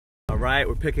All right,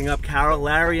 we're picking up Carol,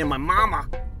 Larry, and my mama.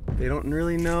 They don't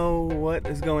really know what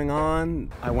is going on.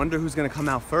 I wonder who's gonna come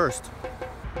out first.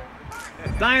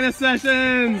 Dinah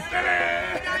Sessions!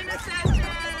 Dinah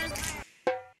Sessions!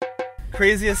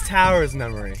 Craziest Towers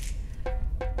memory.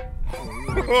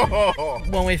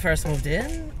 When we first moved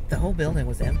in, the whole building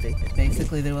was empty.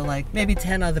 Basically, there were like maybe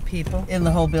 10 other people in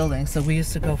the whole building. So we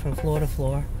used to go from floor to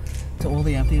floor to all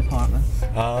the empty apartments.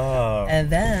 Oh. And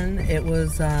then it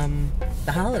was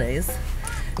the holidays,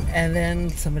 and then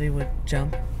somebody would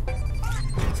jump.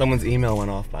 Someone's email went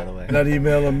off, by the way. Not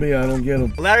emailing me, I don't get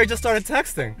them. Larry just started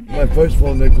texting. My first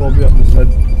phone, they called me up and said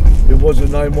it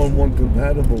wasn't 911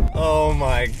 compatible. Oh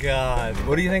my God.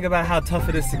 What do you think about how tough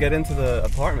it is to get into the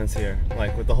apartments here?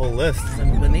 Like with the whole list?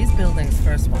 And when these buildings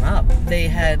first went up, they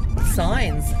had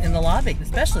signs in the lobby,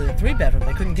 especially the 3-bedroom.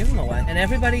 They couldn't give them away. And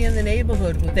everybody in the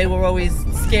neighborhood, they were always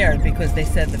scared because they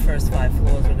said the first 5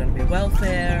 floors were going to be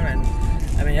welfare, and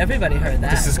I mean, everybody heard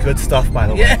that. This is good stuff, by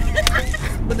the way. Yeah.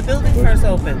 When the building first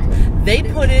opened, they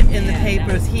put it in the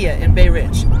papers here in Bay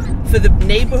Ridge for the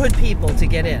neighborhood people to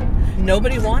get in.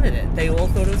 Nobody wanted it. They all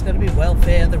thought it was going to be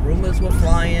welfare. The rumors were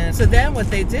flying. So then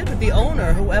what they did with the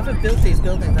owner, whoever built these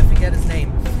buildings, I forget his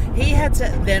name, he had to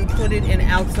then put it in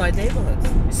outside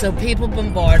neighborhoods. So people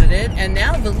bombarded it, and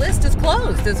now the list is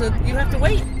closed. You have to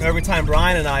wait. Every time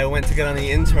Brian and I went to get on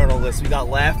the internal list, we got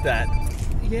laughed at.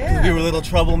 Yeah. We were little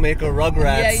troublemaker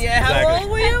rugrats. Yeah. How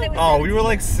old were you? Oh, we were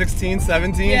like 16,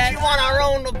 17. Yeah. We want our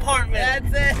own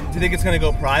apartment. That's it. Do you think it's going to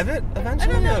go private eventually?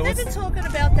 I don't know. They've been talking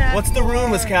about that. What's the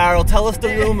rumors, Carol? Tell us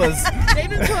the rumors. They've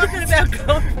been talking about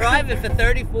going private for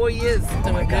 34 years.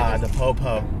 Oh my God, the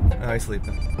po-po. Now he's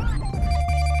sleeping.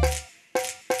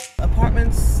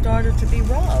 Apartments started to be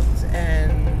robbed,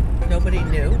 and nobody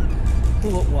knew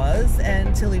who it was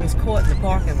until he was caught in the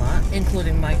parking lot,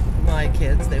 including my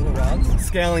kids. They were robbed.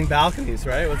 Scaling balconies,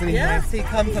 right? Wasn't he? Yes, he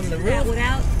come from the roof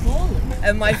without falling.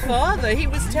 And my father, he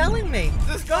was telling me,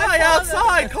 this guy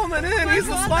outside coming in, he's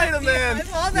the Spider-Man. My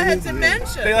father had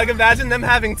dementia. They like imagine them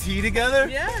having tea together.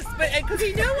 Yes, but because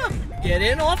he knew him. Get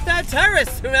in off that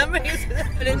terrace, remember?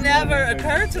 But it never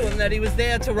occurred to him that he was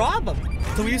there to rob him.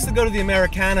 So we used to go to the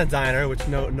Americana Diner, which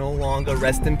no longer,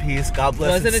 rest in peace, God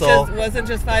bless its soul. Wasn't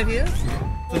just 5 years?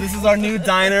 So this is our new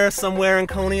diner somewhere in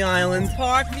Coney Island.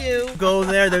 Parkview. Go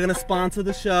there, they're gonna sponsor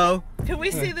the show. Can we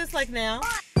see this like now?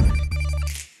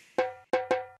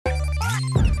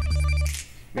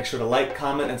 Make sure to like,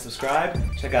 comment, and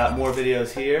subscribe. Check out more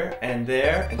videos here and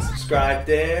there, and subscribe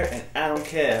there, and I don't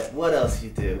care what else you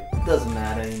do. It doesn't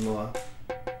matter anymore.